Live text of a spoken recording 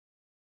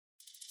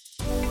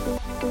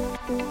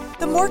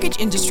The mortgage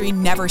industry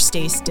never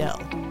stays still.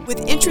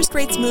 With interest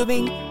rates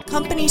moving,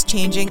 companies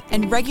changing,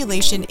 and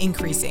regulation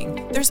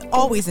increasing, there's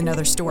always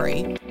another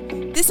story.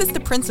 This is The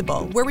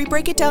Principal, where we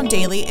break it down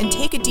daily and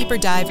take a deeper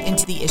dive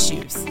into the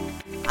issues.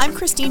 I'm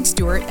Christine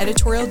Stewart,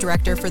 Editorial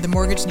Director for the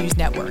Mortgage News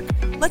Network.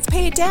 Let's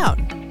pay it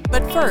down.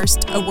 But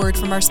first, a word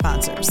from our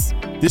sponsors.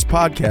 This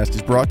podcast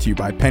is brought to you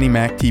by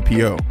PennyMac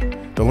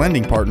TPO, the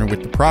lending partner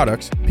with the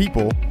products,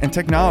 people, and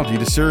technology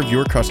to serve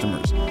your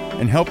customers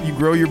and help you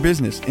grow your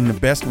business in the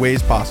best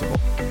ways possible.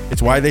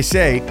 It's why they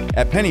say,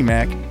 at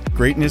PennyMac,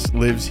 greatness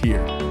lives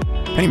here.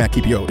 PennyMac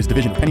TPO is a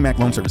division of PennyMac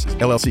Loan Services,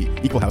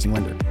 LLC, Equal Housing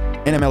Lender.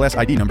 NMLS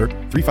ID number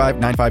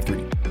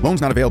 35953. Loans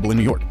not available in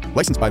New York.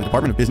 Licensed by the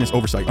Department of Business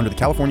Oversight under the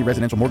California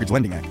Residential Mortgage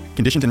Lending Act.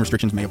 Conditions and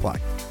restrictions may apply.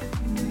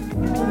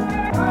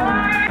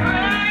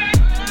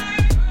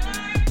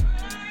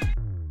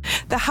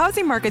 The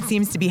housing market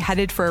seems to be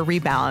headed for a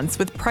rebalance,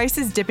 with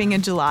prices dipping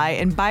in July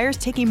and buyers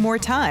taking more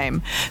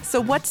time.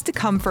 So what's to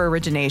come for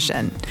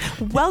origination?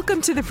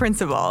 Welcome to The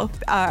Principal.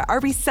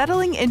 Are we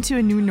settling into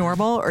a new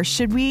normal, or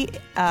should we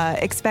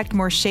expect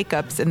more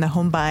shakeups in the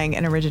home buying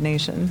and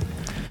origination?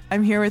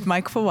 I'm here with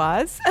Mike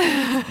Fawaz.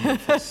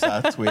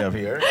 Sets we have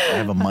here. I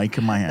have a mic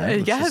in my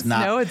hand. Yes,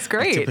 it's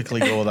great. I typically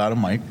go without a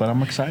mic, but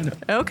I'm excited.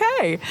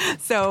 Okay,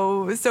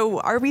 so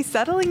are we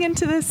settling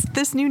into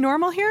this new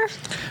normal here?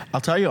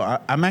 I'll tell you,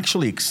 I'm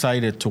actually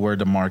excited to where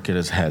the market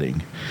is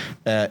heading.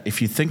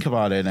 If you think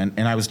about it, and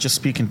I was just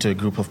speaking to a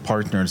group of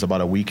partners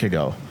about a week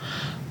ago,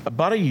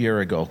 about a year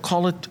ago,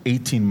 call it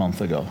 18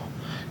 months ago,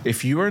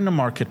 if you were in the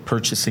market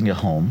purchasing a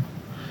home,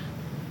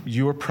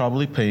 you were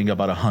probably paying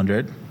about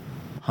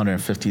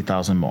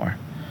 $150,000 more.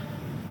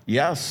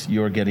 Yes,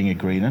 you're getting a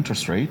great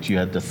interest rate. You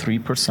had the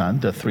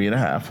 3%, the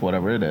 3.5%,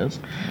 whatever it is,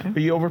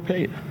 but you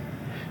overpaid.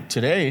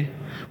 Today,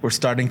 we're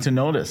starting to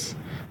notice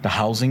the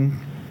housing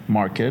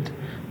market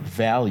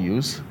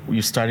values.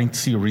 You're starting to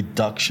see a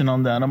reduction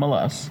on the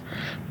NMLS,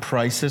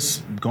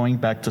 prices going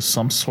back to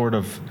some sort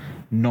of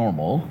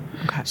normal.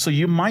 Okay. So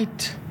you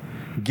might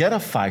get a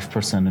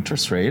 5%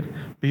 interest rate,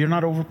 but you're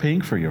not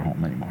overpaying for your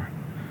home anymore.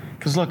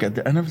 Because look, at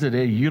the end of the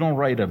day, you don't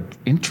write an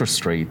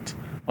interest rate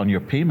on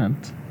your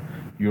payment,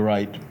 you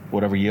write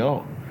whatever you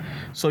owe.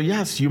 So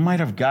yes, you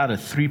might have got a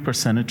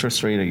 3%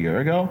 interest rate a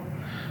year ago,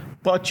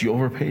 but you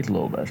overpaid a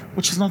little bit,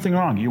 which is nothing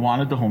wrong. You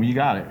wanted the home, you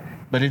got it.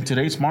 But in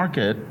today's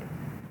market,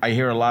 I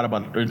hear a lot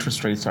about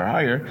interest rates are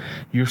higher.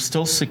 You're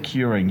still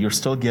securing, you're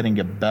still getting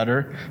a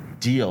better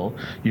deal.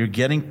 You're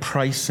getting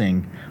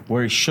pricing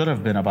where it should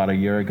have been about a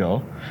year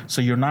ago.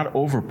 So you're not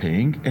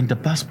overpaying. And the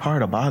best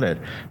part about it,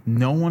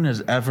 no one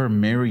is ever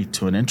married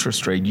to an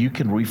interest rate. You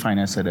can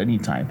refinance at any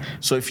time.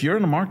 So if you're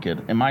in the market,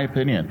 in my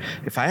opinion,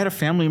 if I had a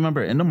family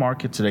member in the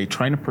market today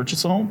trying to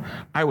purchase a home,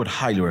 I would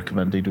highly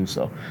recommend they do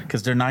so,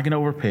 because they're not going to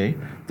overpay.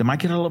 They might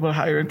get a little bit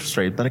higher interest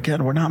rate, but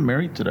again, we're not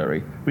married to that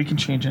rate. We can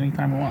change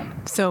anytime we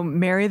want. So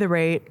marry the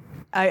rate.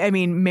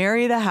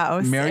 Marry the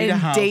house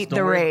and date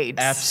the rate.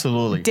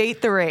 Absolutely.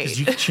 Date the rate. Because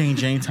you can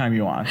change anytime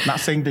you want.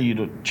 Not saying that you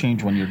don't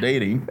change when you're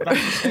dating, but I'm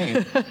just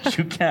saying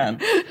you can.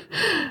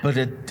 But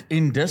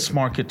in this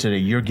market today,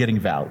 you're getting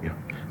value.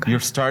 Okay.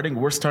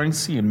 We're starting to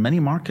see in many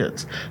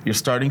markets, you're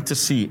starting to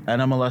see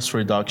NMLS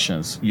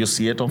reductions. You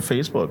see it on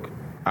Facebook.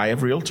 I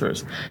have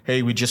realtors.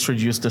 Hey, we just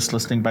reduced this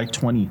listing by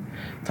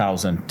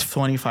 20,000,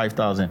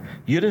 25,000.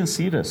 You didn't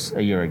see this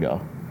a year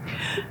ago.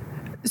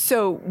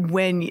 So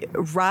when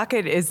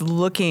Rocket is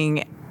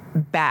looking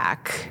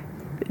back,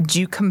 do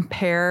you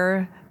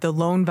compare the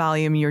loan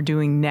volume you're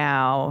doing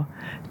now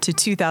to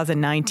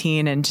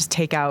 2019 and just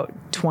take out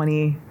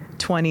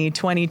 2020,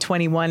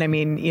 2021? I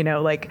mean,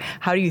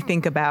 how do you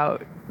think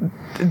about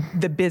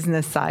the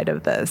business side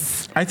of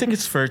this? I think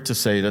it's fair to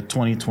say that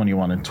 2020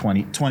 and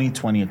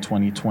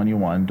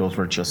 2021, those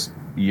were just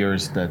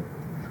years that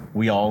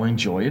we all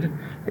enjoyed.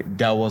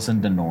 That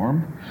wasn't the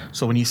norm.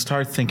 So when you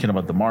start thinking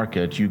about the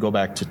market, you go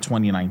back to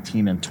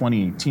 2019 and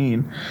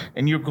 2018,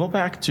 and you go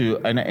back to,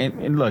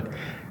 and look,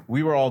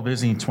 we were all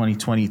busy in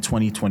 2020,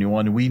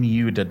 2021. We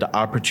knew that the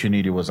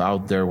opportunity was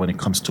out there when it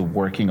comes to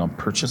working on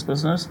purchase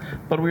business,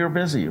 but we were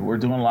busy. We're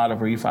doing a lot of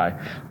refi. I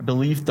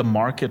believe the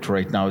market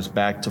right now is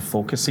back to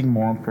focusing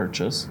more on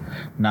purchase,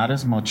 not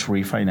as much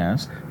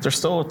refinance. There's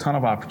still a ton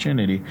of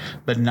opportunity,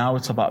 but now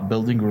it's about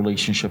building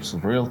relationships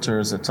with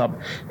realtors.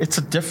 It's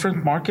a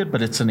different market,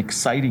 but it's an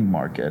exciting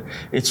market.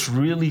 It's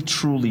really,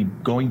 truly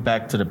going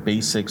back to the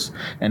basics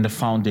and the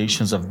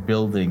foundations of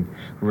building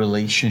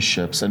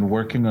relationships and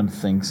working on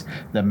things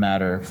that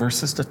matter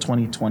versus the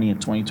 2020 and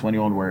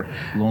 2021 where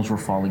loans were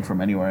falling from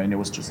anywhere and it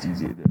was just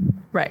easy to do.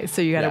 Right.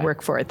 So you got to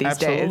work for it these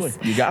days.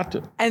 Absolutely. You got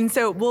to. And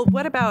so, well,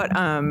 what about,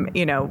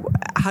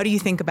 how do you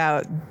think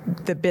about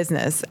the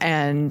business?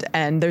 And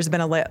there's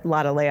been a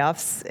lot of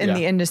layoffs in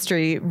the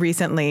industry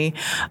recently.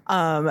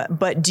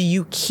 But do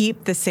you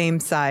keep the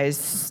same size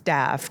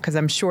staff? Because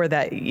I'm sure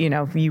that,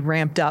 you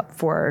ramped up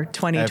for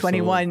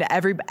 2021.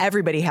 Absolutely.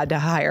 Everybody had to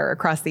hire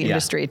across the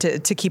industry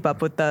to keep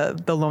up with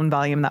the loan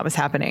volume that was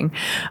happening.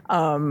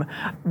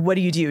 What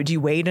do? Do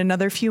you wait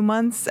another few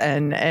months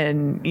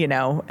and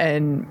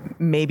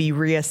maybe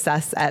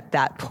reassess at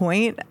that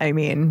point? I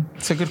mean,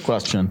 it's a good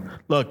question.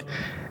 Look,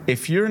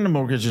 if you're in the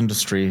mortgage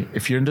industry,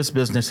 if you're in this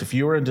business, if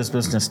you were in this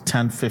business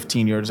 10,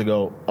 15 years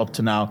ago up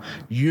to now,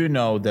 you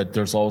know that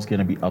there's always going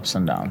to be ups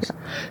and downs.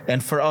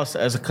 And for us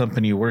as a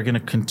company, we're going to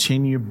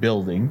continue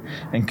building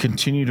and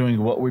continue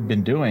doing what we've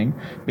been doing,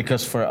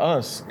 because for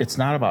us, it's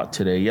not about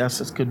today. Yes,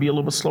 it could be a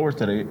little bit slower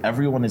today.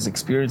 Everyone is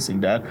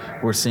experiencing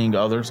that. We're seeing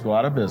others go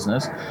out of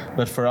business.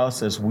 But for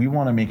us, is we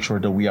want to make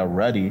sure that we are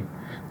ready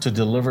to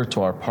deliver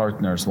to our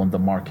partners when the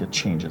market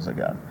changes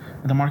again.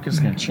 And the market is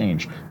going to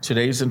change.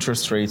 Today's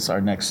interest rates are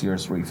next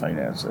year's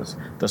refinances.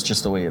 That's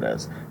just the way it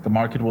is. The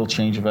market will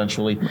change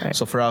eventually. Right.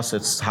 So for us,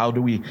 it's how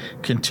do we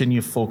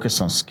continue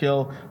focus on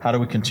skill? How do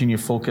we continue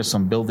focus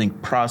on building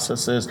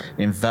processes,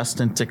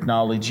 invest in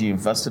technology,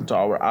 invest into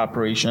our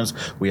operations?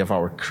 We have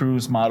our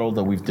cruise model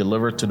that we've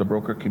delivered to the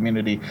broker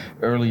community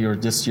earlier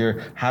this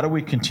year. How do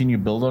we continue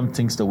build on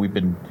things that we've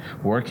been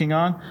working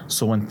on,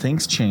 so when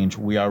things change,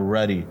 we are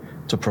ready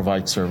to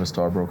provide service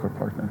to our broker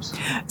partners?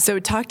 So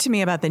talk to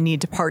me about the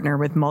need to partner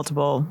with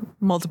multiple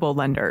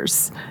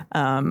lenders.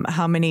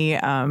 How many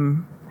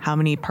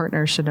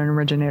partners should an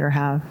originator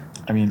have?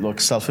 I mean, look,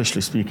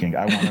 selfishly speaking,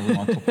 I want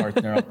everyone to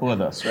partner up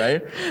with us,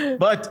 right?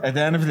 But at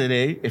the end of the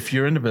day, if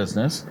you're in the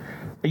business,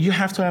 you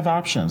have to have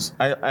options.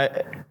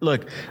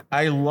 Look,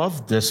 I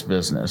love this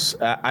business.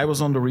 I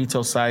was on the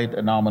retail side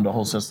and now I'm on the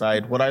wholesale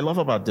side. What I love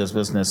about this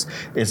business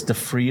is the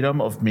freedom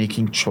of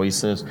making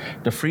choices,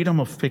 the freedom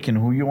of picking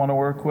who you want to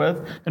work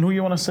with and who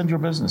you want to send your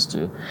business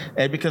to.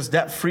 And because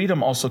that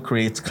freedom also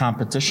creates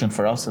competition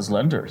for us as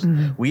lenders.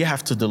 Mm-hmm. We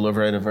have to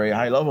deliver at a very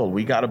high level.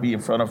 We got to be in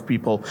front of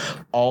people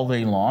all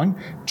day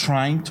long,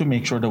 trying to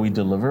make sure that we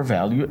deliver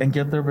value and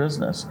get their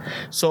business.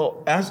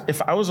 So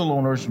if I was a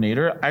loan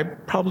originator, I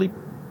probably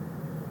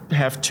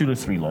have 2 to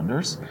 3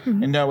 lenders.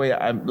 Mm-hmm. And that way,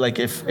 I'm like,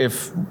 if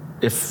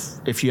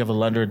you have a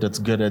lender that's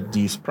good at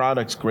these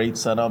products, great,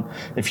 set them.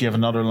 If you have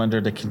another lender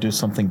that can do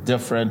something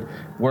different,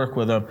 work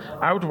with them.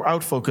 I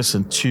would focus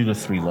on 2 to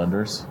 3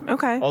 lenders.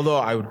 Okay. Although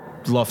I would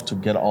love to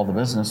get all the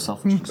business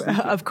stuff.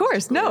 Of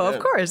course. Of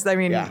course. I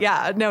mean,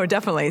 no,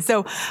 definitely.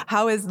 So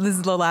this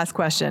is the last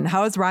question.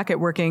 How is Rocket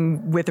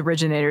working with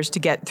originators to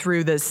get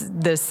through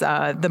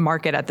the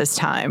market at this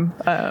time?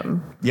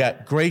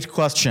 Great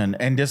question.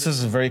 And this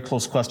is a very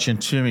close question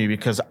to me,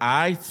 because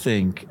I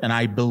think and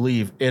I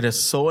believe it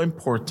is so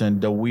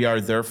important that we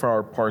are there for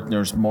our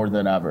partners more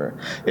than ever.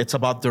 It's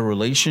about the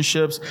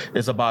relationships.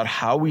 It's about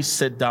how we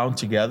sit down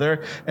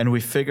together and we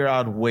figure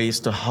out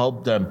ways to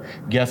help them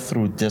get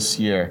through this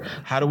year.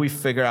 How do we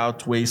figure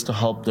out ways to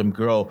help them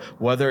grow?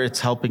 Whether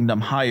it's helping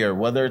them hire,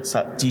 whether it's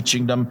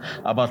teaching them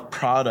about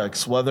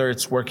products, whether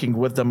it's working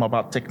with them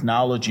about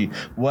technology,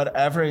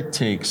 whatever it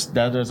takes,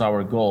 that is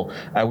our goal.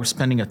 We're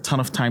spending a ton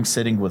of time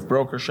sitting with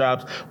broker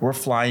shops. We're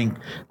flying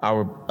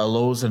our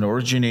LOs and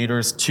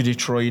originators to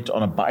Detroit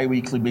on a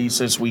bi-weekly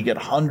basis. We get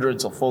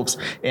hundreds of folks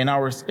in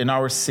our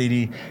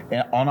city,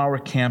 on our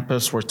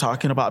campus. We're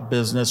talking about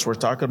business. We're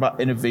talking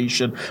about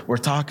innovation. We're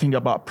talking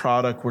about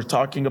product. We're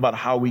talking about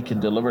how we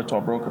can deliver to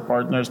our broker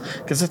partners,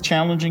 because it's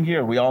challenging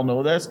here. We all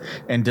know this.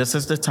 And this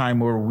is the time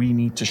where we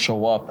need to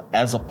show up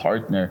as a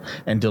partner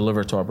and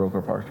deliver to our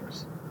broker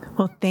partners.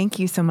 Well, thank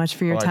you so much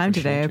for your time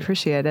today. I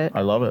appreciate it.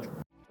 I love it.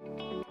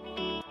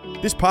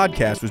 This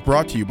podcast was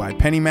brought to you by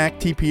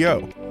PennyMac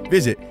TPO.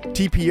 Visit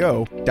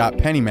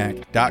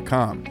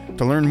tpo.pennymac.com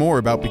to learn more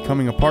about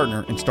becoming a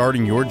partner and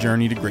starting your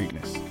journey to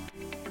greatness.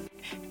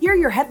 Here are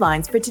your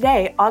headlines for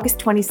today, August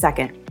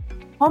 22nd.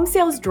 Home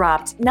sales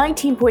dropped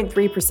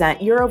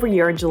 19.3% year over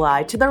year in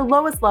July to their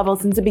lowest level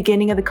since the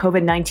beginning of the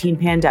COVID-19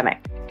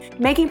 pandemic,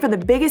 making for the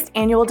biggest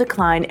annual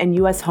decline in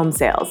U.S. home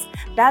sales.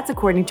 That's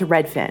according to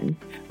Redfin.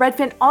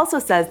 Redfin also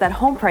says that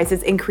home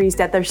prices increased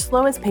at their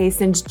slowest pace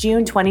since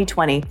June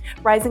 2020,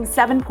 rising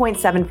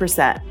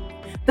 7.7%.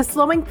 The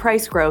slowing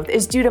price growth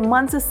is due to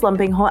months of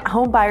slumping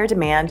home buyer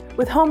demand,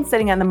 with homes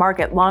sitting on the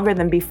market longer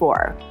than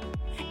before.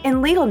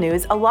 In legal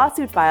news, a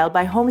lawsuit filed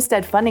by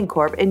Homestead Funding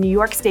Corp in New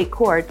York State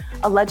Court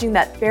alleging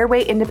that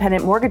Fairway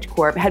Independent Mortgage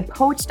Corp had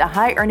poached a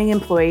high-earning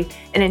employee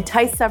and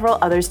enticed several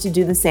others to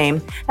do the same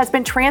has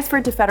been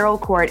transferred to federal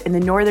court in the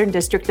Northern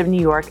District of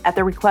New York at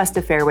the request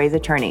of Fairway's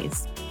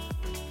attorneys.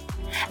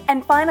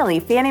 And finally,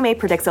 Fannie Mae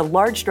predicts a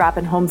large drop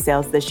in home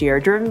sales this year,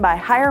 driven by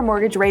higher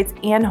mortgage rates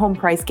and home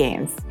price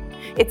gains.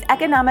 Its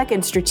Economic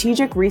and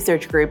Strategic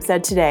Research Group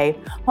said today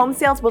home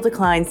sales will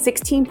decline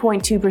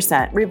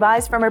 16.2%,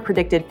 revised from a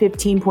predicted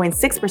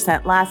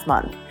 15.6% last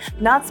month.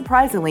 Not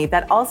surprisingly,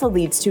 that also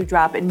leads to a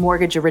drop in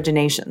mortgage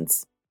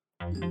originations.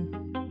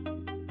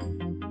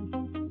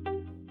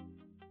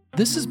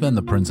 This has been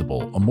The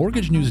Principal, a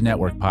Mortgage News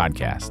Network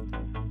podcast.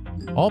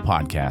 All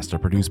podcasts are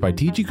produced by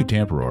TG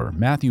Kutamperor,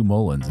 Matthew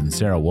Mullins, and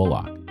Sarah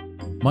Woloch.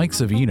 Mike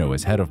Savino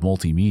is head of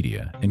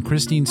multimedia, and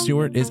Christine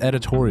Stewart is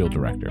editorial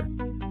director.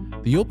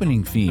 The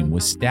opening theme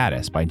was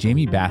Status by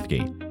Jamie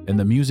Bathgate, and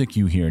the music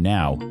you hear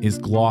now is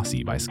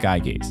Glossy by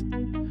Skygaze.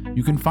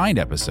 You can find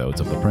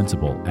episodes of The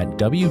Principal at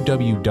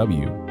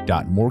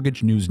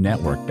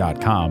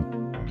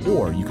www.mortgagenewsnetwork.com,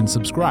 or you can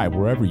subscribe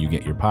wherever you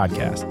get your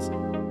podcasts.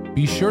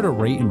 Be sure to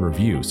rate and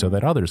review so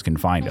that others can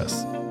find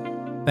us.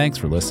 Thanks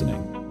for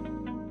listening.